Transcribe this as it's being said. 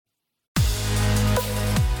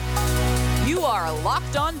are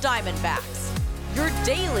Locked On Diamondbacks, your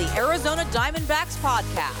daily Arizona Diamondbacks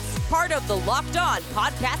podcast, part of the Locked On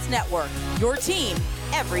Podcast Network, your team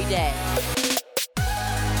every day.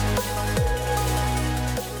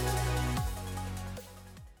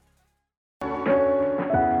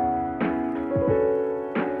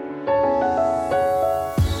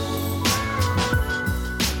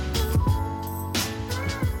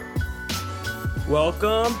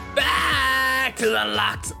 Welcome back to the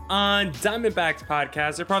Locked On Diamondbacks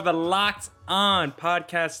podcast. They're part of the Locked On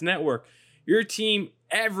Podcast Network. Your team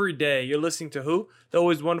every day. You're listening to who? The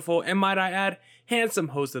always wonderful, and might I add, handsome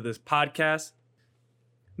host of this podcast,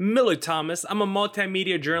 Miller Thomas. I'm a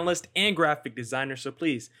multimedia journalist and graphic designer, so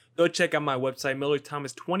please go check out my website,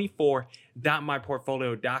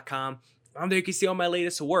 millerthomas24.myportfolio.com. On there you can see all my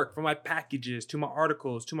latest work, from my packages to my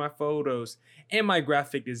articles to my photos and my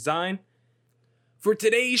graphic design. For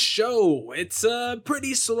today's show, it's a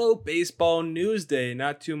pretty slow baseball news day.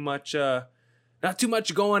 Not too much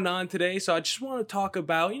going on today. So I just want to talk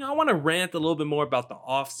about, I want to rant a little bit more about the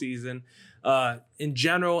offseason in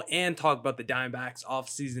general and talk about the Diamondbacks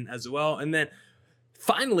offseason as well. And then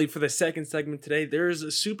finally, for the second segment today, there's a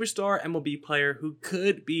superstar MLB player who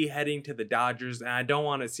could be heading to the Dodgers, and I don't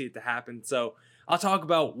want to see it to happen. So I'll talk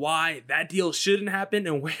about why that deal shouldn't happen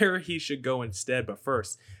and where he should go instead. But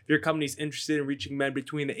first, if your company's interested in reaching men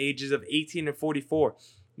between the ages of 18 and 44,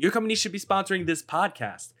 your company should be sponsoring this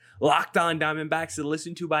podcast. Locked On Diamondbacks is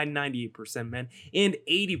listened to by 98% men and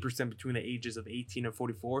 80% between the ages of 18 and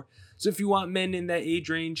 44. So if you want men in that age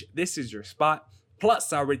range, this is your spot.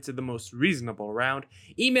 Plus, our rates are the most reasonable around.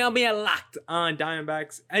 Email me at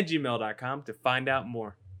lockedondiamondbacks@gmail.com to find out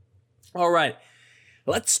more. All right.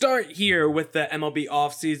 Let's start here with the MLB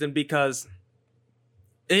offseason because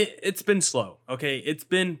it's been slow, okay? It's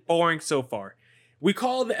been boring so far. We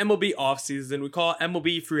call the MLB offseason, we call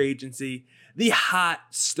MLB free agency the hot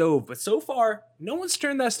stove. But so far, no one's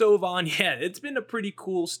turned that stove on yet. It's been a pretty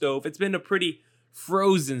cool stove. It's been a pretty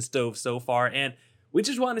frozen stove so far. And we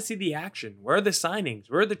just want to see the action. Where are the signings?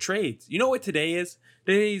 Where are the trades? You know what today is?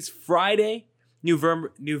 Today is Friday,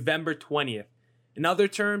 November 20th. In other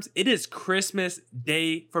terms, it is Christmas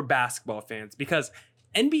Day for basketball fans because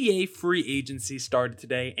NBA free agency started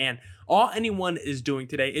today, and all anyone is doing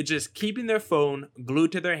today is just keeping their phone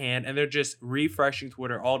glued to their hand, and they're just refreshing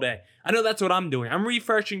Twitter all day. I know that's what I'm doing. I'm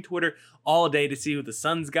refreshing Twitter all day to see who the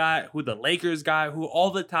Suns got, who the Lakers got, who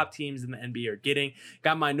all the top teams in the NBA are getting.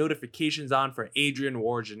 Got my notifications on for Adrian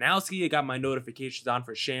Wojnarowski. I got my notifications on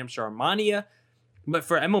for Shams Charania. But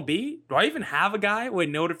for MLB, do I even have a guy with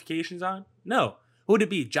notifications on? No. Who would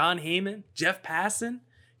it be? John Heyman? Jeff Passan?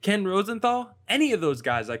 Ken Rosenthal? Any of those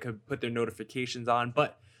guys I could put their notifications on.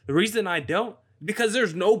 But the reason I don't, because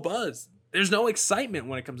there's no buzz. There's no excitement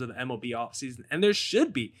when it comes to the MLB offseason. And there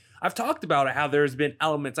should be. I've talked about it, how there's been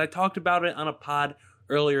elements. I talked about it on a pod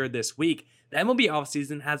earlier this week. The MLB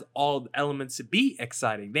offseason has all the elements to be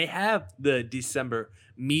exciting. They have the December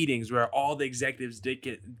meetings where all the executives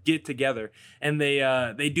get together and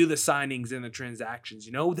they do the signings and the transactions.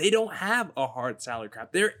 They don't have a hard salary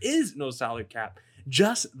cap. There is no salary cap,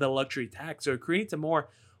 just the luxury tax. So it creates a more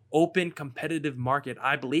open, competitive market,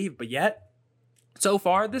 I believe. But yet, so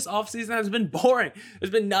far, this offseason has been boring.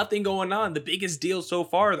 There's been nothing going on. The biggest deal so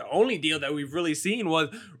far, the only deal that we've really seen was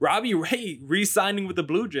Robbie Ray re-signing with the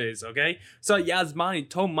Blue Jays, okay? So Yasmani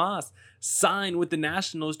Tomas signed with the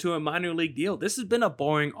Nationals to a minor league deal. This has been a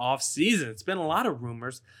boring offseason. It's been a lot of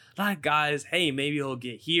rumors. A lot of guys, hey, maybe he'll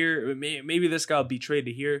get here. Maybe this guy will be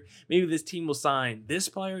traded here. Maybe this team will sign this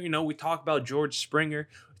player. We talk about George Springer.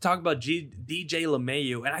 Talk about DJ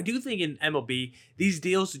LeMahieu, and I do think in MLB, these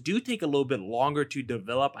deals do take a little bit longer to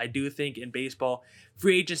develop. I do think in baseball,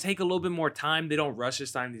 free agents take a little bit more time. They don't rush to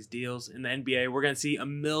sign these deals. In the NBA, we're going to see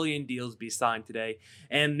 1 million deals be signed today,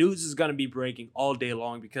 and news is going to be breaking all day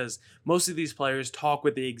long because most of these players talk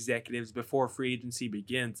with the executives before free agency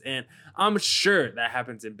begins, and I'm sure that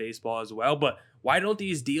happens in baseball as well, but why don't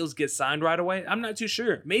these deals get signed right away? I'm not too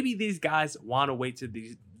sure. Maybe these guys want to wait to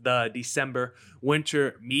the December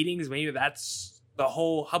winter meetings. Maybe that's the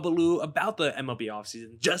whole hubbub about the MLB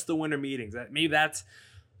offseason, just the winter meetings. Maybe that's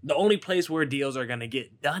the only place where deals are going to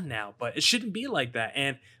get done now, but it shouldn't be like that.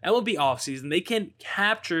 And MLB offseason, they can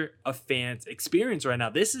capture a fan's experience right now.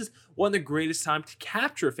 This is one of the greatest times to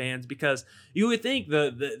capture fans because you would think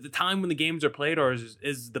the time when the games are played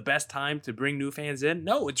is the best time to bring new fans in.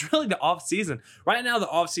 No, it's really the offseason. Right now, the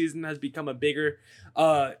offseason has become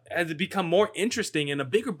has become more interesting and a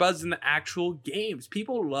bigger buzz than the actual games.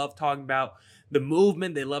 People love talking about the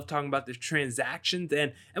movement. They love talking about the transactions,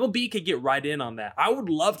 and MLB could get right in on that. I would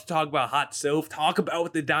love to talk about hot stove, talk about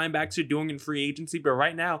what the Diamondbacks are doing in free agency, but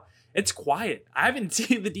right now it's quiet. I haven't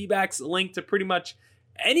seen the D-backs linked to pretty much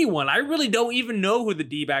anyone. I really don't even know who the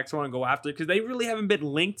D-backs want to go after because they really haven't been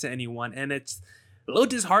linked to anyone, and it's a little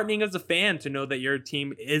disheartening as a fan to know that your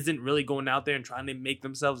team isn't really going out there and trying to make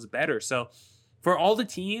themselves better. So for all the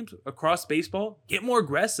teams across baseball, get more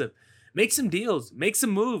aggressive. Make some deals, make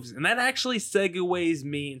some moves. And that actually segues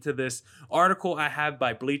me into this article I have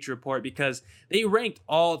by Bleacher Report because they ranked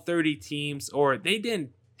all 30 teams, or they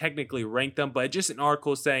didn't technically rank them, but just an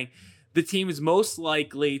article saying the teams most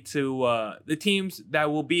likely to, the teams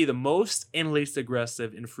that will be the most and least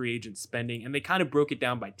aggressive in free agent spending. And they kind of broke it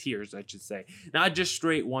down by tiers, I should say. Not just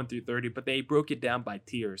straight 1 through 30, but they broke it down by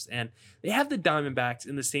tiers. And they have the Diamondbacks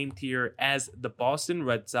in the same tier as the Boston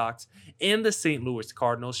Red Sox and the St. Louis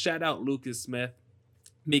Cardinals. Shout out Lucas Smith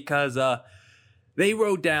because they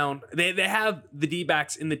wrote down, they have the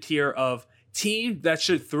D-backs in the tier of teams that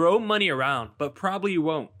should throw money around, but probably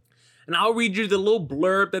won't. And I'll read you the little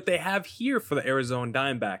blurb that they have here for the Arizona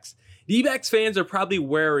Diamondbacks. D-backs fans are probably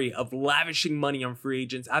wary of lavishing money on free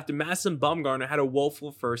agents after Madison Bumgarner had a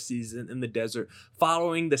woeful first season in the desert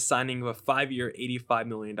following the signing of a 5-year, $85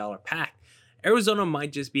 million pact. Arizona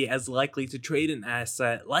might just be as likely to trade an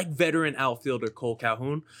asset like veteran outfielder Cole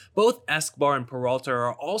Calhoun. Both Escobar and Peralta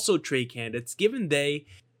are also trade candidates given they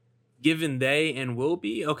and will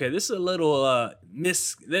be. Okay, this is a little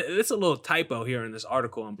this is a little typo here in this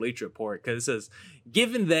article on Bleacher Report because it says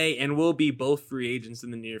given they and will be both free agents in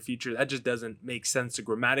the near future. That just doesn't make sense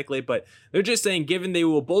grammatically, but they're just saying given they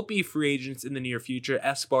will both be free agents in the near future,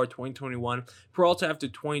 Escobar 2021, Peralta after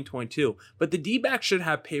 2022. But the D-backs should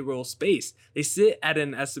have payroll space. They sit at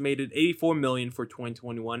an estimated $84 million for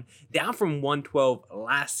 2021, down from $112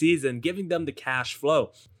 last season, giving them the cash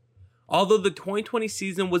flow. Although the 2020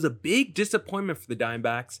 season was a big disappointment for the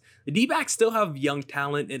Diamondbacks, the D-backs still have young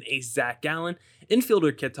talent in ace Zach Gallen,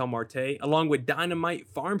 infielder Ketel Marte, along with dynamite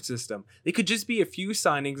farm system. They could just be a few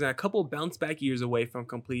signings and a couple bounce-back years away from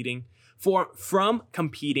competing for a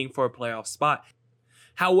playoff spot.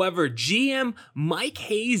 However, GM Mike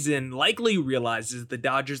Hazen likely realizes the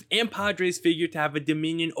Dodgers and Padres figure to have a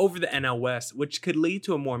dominion over the NL West, which could lead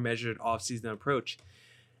to a more measured offseason approach.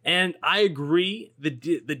 And I agree, the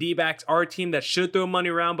D-backs are a team that should throw money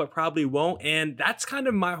around, but probably won't. And that's kind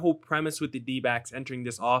of my whole premise with the D-backs entering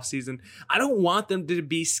this offseason. I don't want them to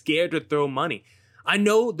be scared to throw money. I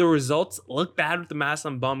know the results look bad with the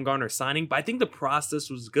Madison Bumgarner signing, but I think the process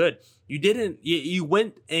was good. You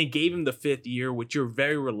went and gave him the 5th year, which you're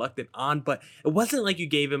very reluctant on, but it wasn't like you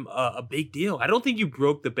gave him a big deal. I don't think you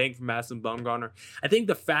broke the bank for Madison Bumgarner. I think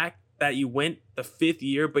the fact that you went the 5th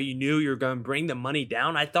year, but you knew you were going to bring the money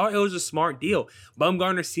down, I thought it was a smart deal.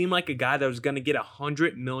 Bumgarner seemed like a guy that was going to get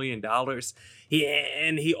 $100 million.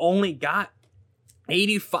 He only got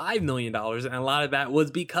 $85 million, and a lot of that was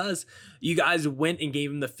because you guys went and gave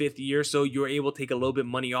him the 5th year, so you were able to take a little bit of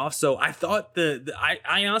money off. So I thought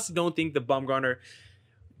I honestly don't think the Bumgarner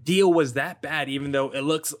deal was that bad, even though it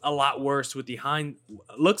looks a lot worse with the hindsight.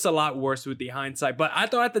 But I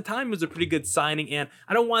thought at the time it was a pretty good signing, and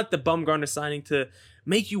I don't want the Bumgarner signing to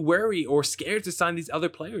make you wary or scared to sign these other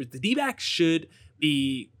players. The D-backs should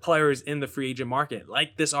be players in the free agent market.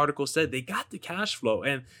 Like this article said, they got the cash flow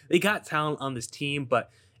and they got talent on this team, but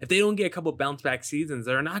if they don't get a couple bounce back seasons,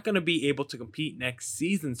 they're not going to be able to compete next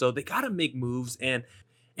season. So they got to make moves, and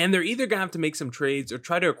they're either going to have to make some trades or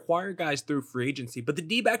try to acquire guys through free agency. But the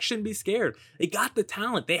D-backs shouldn't be scared. They got the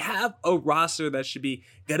talent. They have a roster that should be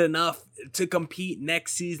good enough to compete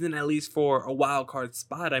next season, at least for a wild card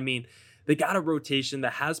spot. I mean, they got a rotation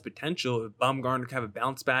that has potential. If Bumgarner can have a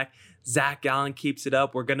bounce back, Zach Gallen keeps it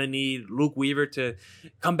up, we're going to need Luke Weaver to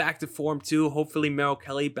come back to form too. Hopefully Merrill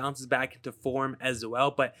Kelly bounces back into form as well.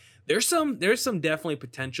 But there's some definitely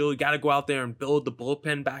potential. You got to go out there and build the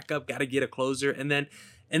bullpen back up. Got to get a closer. And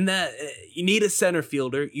that you need a center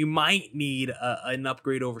fielder. You might need an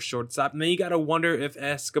upgrade over shortstop. And then you got to wonder if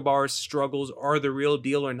Escobar's struggles are the real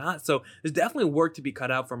deal or not. So there's definitely work to be cut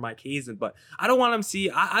out for Mike Hazen. But I don't want to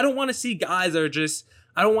see guys that are just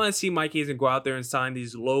I don't want to see Mike Hazen go out there and sign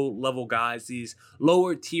these low-level guys, these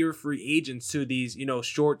lower-tier free agents to these,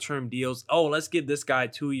 short-term deals. Oh, let's give this guy a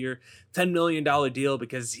 2-year, $10 million deal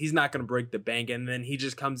because he's not going to break the bank. And then he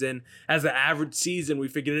just comes in as an average season. We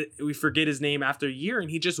forget his name after a year,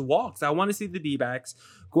 and he just walks. I want to see the D-backs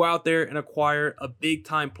go out there and acquire a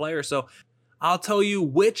big-time player. So I'll tell you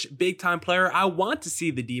which big-time player I want to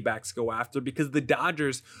see the D-backs go after, because the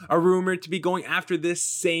Dodgers are rumored to be going after this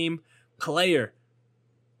same player.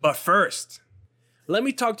 But first, let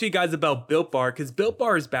me talk to you guys about Built Bar, because Built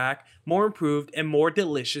Bar is back, more improved, and more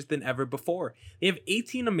delicious than ever before. They have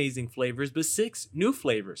 18 amazing flavors, but 6 new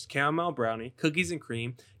flavors: caramel brownie, cookies and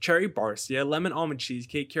cream, cherry barcia, lemon almond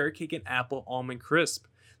cheesecake, carrot cake, and apple almond crisp.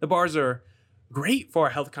 The bars are great for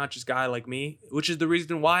a health-conscious guy like me, which is the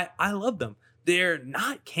reason why I love them. They're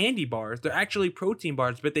not candy bars. They're actually protein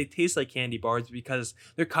bars, but they taste like candy bars because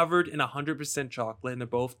they're covered in 100% chocolate, and they're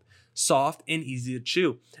both soft and easy to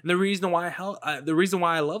chew. And the reason why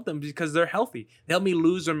I love them is because they're healthy. They help me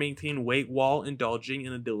lose or maintain weight while indulging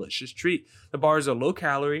in a delicious treat. The bars are low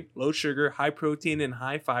calorie, low sugar, high protein, and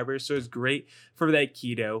high fiber, so it's great for that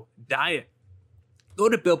keto diet. Go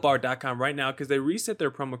to BuiltBar.com right now because they reset their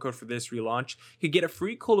promo code for this relaunch. You can get a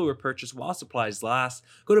free Cola purchase while supplies last.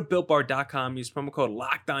 Go to BuiltBar.com, use promo code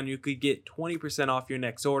LOCKEDON. You could get 20% off your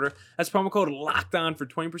next order. That's promo code LOCKEDON for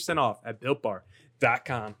 20% off at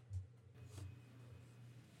BuiltBar.com.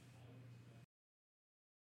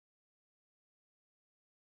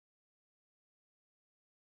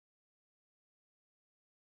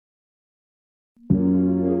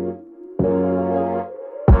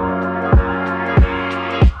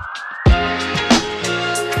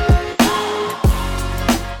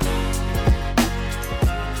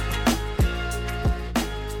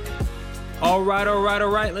 All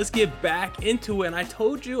right. Let's get back into it. And I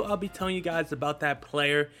told you I'll be telling you guys about that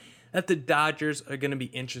player that the Dodgers are going to be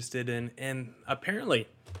interested in. And apparently,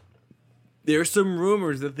 there's some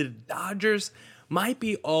rumors that the Dodgers might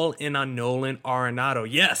be all in on Nolan Arenado.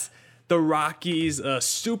 Yes, the Rockies'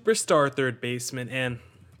 superstar third baseman. And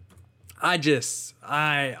I just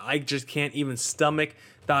can't even stomach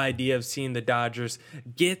the idea of seeing the Dodgers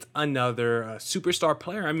get another superstar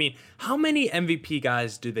player. I mean, how many MVP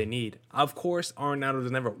guys do they need? Of course, Arenado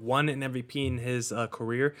has never won an MVP in his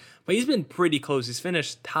career, but he's been pretty close. He's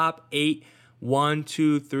finished top 8 1,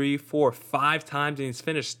 2, 3, 4, 5 times, and he's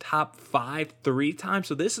finished top 5 3 times.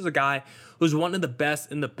 So this is a guy who's one of the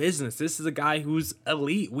best in the business. This is a guy who's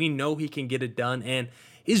elite. We know he can get it done, and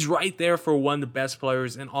he's right there for one of the best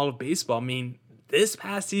players in all of baseball. I mean, this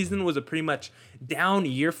past season was a pretty much down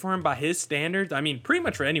year for him by his standards. I mean, pretty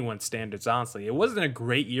much for anyone's standards, honestly. It wasn't a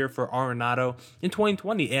great year for Arenado in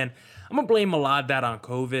 2020, and I'm going to blame a lot of that on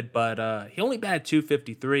COVID, but he only batted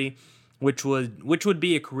 .253, which would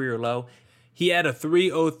be a career low. He had a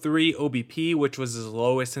 .303 OBP, which was his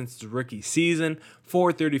lowest since his rookie season.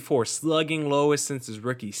 .434 slugging, lowest since his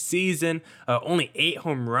rookie season. Only 8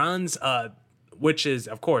 home runs, which is,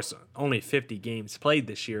 of course, only 50 games played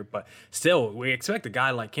this year. But still, we expect a guy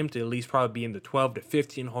like him to at least probably be in the 12 to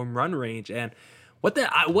 15 home run range. And what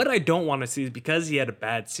I don't want to see is, because he had a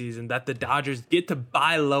bad season, that the Dodgers get to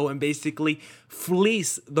buy low and basically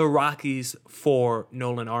fleece the Rockies for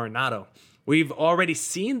Nolan Arenado. We've already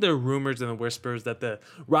seen the rumors and the whispers that the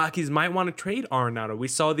Rockies might want to trade Arenado. We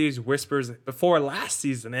saw these whispers before last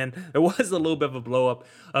season, and there was a little bit of a blow up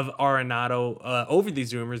of Arenado over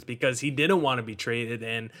these rumors because he didn't want to be traded,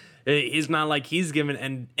 and it's not like he's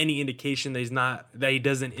given any indication that he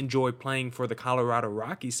doesn't enjoy playing for the Colorado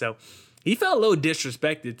Rockies. So he felt a little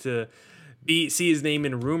disrespected to see his name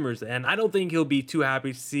in rumors, and I don't think he'll be too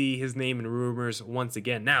happy to see his name in rumors once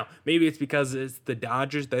again. Now, maybe it's because it's the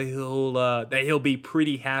Dodgers that he'll be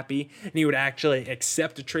pretty happy and he would actually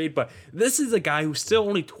accept a trade. But this is a guy who's still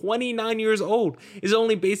only 29 years old. He's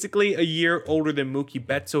only basically a year older than Mookie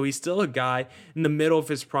Betts, so he's still a guy in the middle of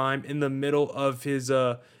his prime, in the middle of his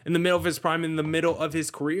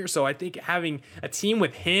career. So I think having a team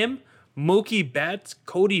with him, Mookie Betts,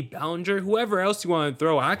 Cody Bellinger, whoever else you want to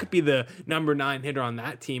throw, I could be the number 9 hitter on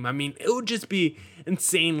that team. I mean, it would just be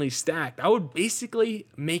insanely stacked. I would basically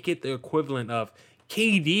make it the equivalent of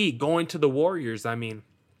KD going to the Warriors. I mean,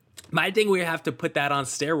 I think we have to put that on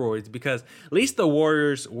steroids because at least the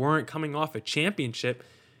Warriors weren't coming off a championship.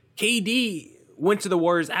 KD went to the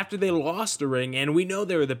Warriors after they lost the ring, and we know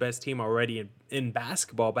they were the best team already in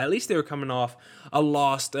basketball, but at least they were coming off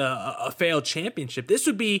a failed championship. This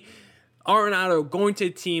would be Arenado going to a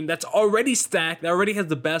team that's already stacked, that already has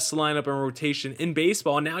the best lineup and rotation in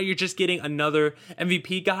baseball, and now you're just getting another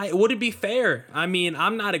MVP guy. It wouldn't be fair. I mean,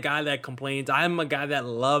 I'm not a guy that complains. I'm a guy that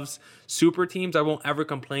loves super teams. I won't ever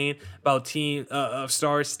complain about team of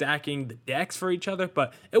stars stacking the decks for each other,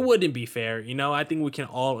 but it wouldn't be fair. You know, I think we can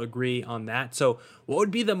all agree on that. So what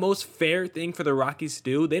would be the most fair thing for the Rockies to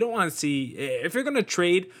do? They don't want to see, if you're going to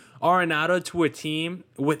trade Arenado to a team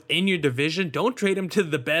within your division, don't trade him to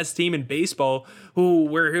the best team in baseball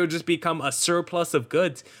where he'll just become a surplus of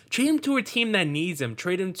goods. Trade him to a team that needs him.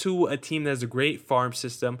 Trade him to a team that has a great farm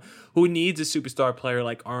system, who needs a superstar player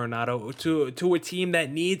like Arenado, to a team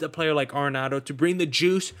that needs a player like Arenado to bring the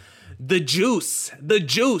juice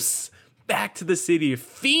back to the city of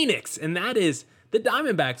Phoenix, and that is the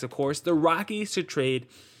Diamondbacks, of course. The Rockies should trade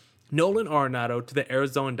Nolan Arenado to the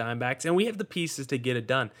Arizona Diamondbacks, and we have the pieces to get it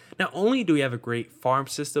done. Not only do we have a great farm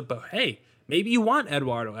system, but hey, maybe you want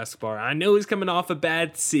Eduardo Escobar. I know he's coming off a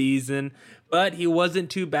bad season, but he wasn't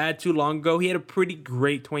too bad too long ago. He had a pretty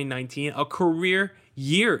great 2019, a career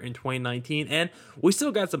year in 2019, and we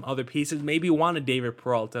still got some other pieces. Maybe you want a David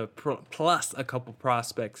Peralta plus a couple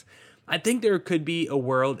prospects. I think there could be a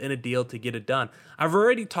world and a deal to get it done. I've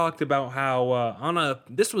already talked about how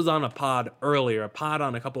this was on a pod earlier, a pod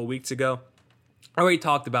on a couple of weeks ago. I already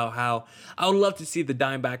talked about how I would love to see the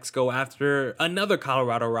Diamondbacks go after another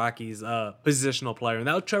Colorado Rockies positional player, and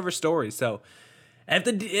that was Trevor Story. So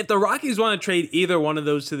if the Rockies want to trade either one of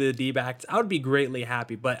those to the D-backs, I would be greatly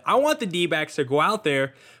happy. But I want the D-backs to go out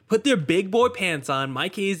there, put their big boy pants on.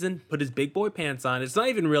 Mike Hazen put his big boy pants on. It's not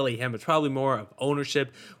even really him. It's probably more of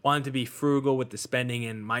ownership wanting to be frugal with the spending,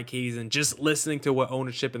 and Mike Hazen just listening to what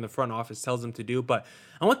ownership in the front office tells him to do. But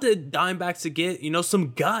I want the Diamondbacks to get,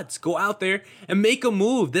 some guts. Go out there and make a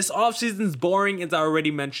move. This offseason's boring, as I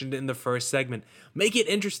already mentioned in the first segment. Make it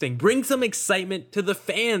interesting. Bring some excitement to the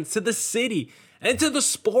fans, to the city, and to the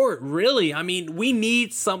sport, really. I mean, we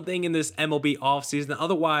need something in this MLB offseason.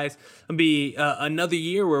 Otherwise, it'll be another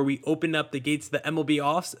year where we open up the gates to the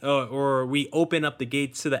MLB or we open up the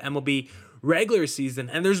gates to the MLB regular season,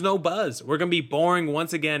 and there's no buzz. We're going to be boring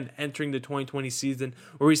once again entering the 2020 season,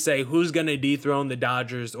 where we say who's going to dethrone the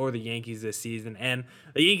Dodgers or the Yankees this season. And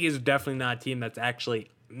the Yankees are definitely not a team that's actually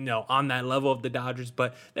on that level of the Dodgers,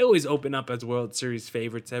 but they always open up as World Series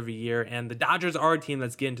favorites every year, and the Dodgers are a team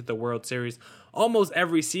that's getting to the World Series almost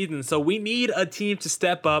every season. So we need a team to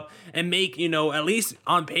step up and make, at least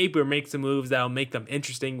on paper, make some moves that'll make them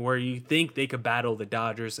interesting, where you think they could battle the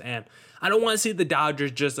Dodgers. And I don't want to see the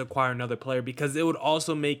Dodgers just acquire another player, because it would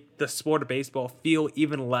also make the sport of baseball feel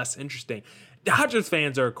even less interesting. Dodgers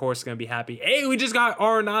fans are, of course, going to be happy. Hey, we just got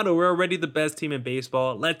Arenado. We're already the best team in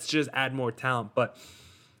baseball. Let's just add more talent. But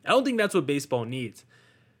I don't think that's what baseball needs.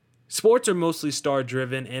 Sports are mostly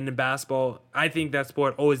star-driven, and in basketball, I think that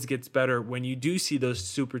sport always gets better when you do see those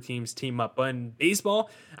super teams team up. But in baseball,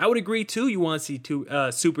 I would agree too. You want to see two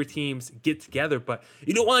super teams get together, but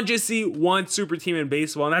you don't want to just see one super team in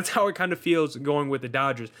baseball, and that's how it kind of feels going with the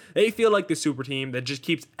Dodgers. They feel like the super team that just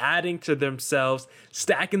keeps adding to themselves,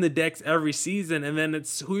 stacking the decks every season, and then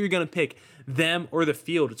it's who you're going to pick, them or the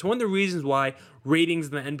field. It's one of the reasons why ratings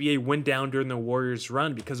in the NBA went down during the Warriors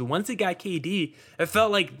run, because once it got KD, it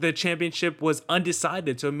felt like the championship was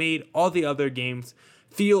undecided, so it made all the other games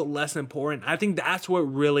feel less important. I think that's what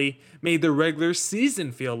really made the regular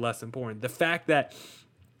season feel less important. The fact that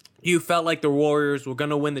you felt like the Warriors were going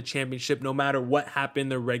to win the championship no matter what happened in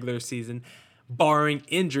the regular season, barring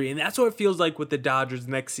injury. And that's what it feels like with the Dodgers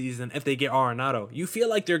next season if they get Arenado. You feel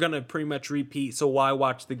like they're going to pretty much repeat, so why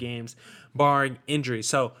watch the games barring injury?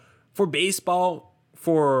 So for baseball,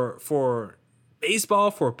 for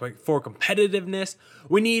competitiveness,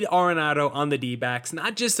 we need Arenado on the D-backs,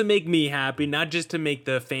 not just to make me happy, not just to make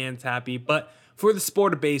the fans happy, but for the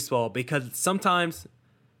sport of baseball, because sometimes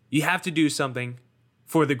you have to do something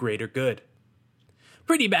for the greater good.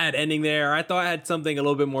 Pretty bad ending there. I thought I had something a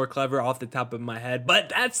little bit more clever off the top of my head, but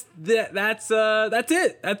that's it.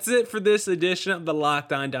 That's it for this edition of the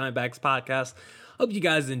Locked On Diamondbacks podcast. Hope you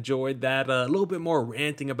guys enjoyed that. A little bit more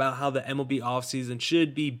ranting about how the MLB offseason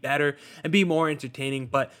should be better and be more entertaining.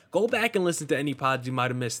 But go back and listen to any pods you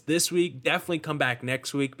might have missed this week. Definitely come back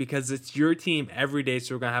next week, because it's your team every day.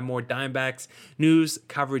 So we're going to have more Diamondbacks news,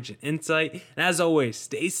 coverage, and insight. And as always,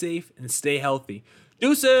 stay safe and stay healthy.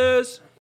 Deuces!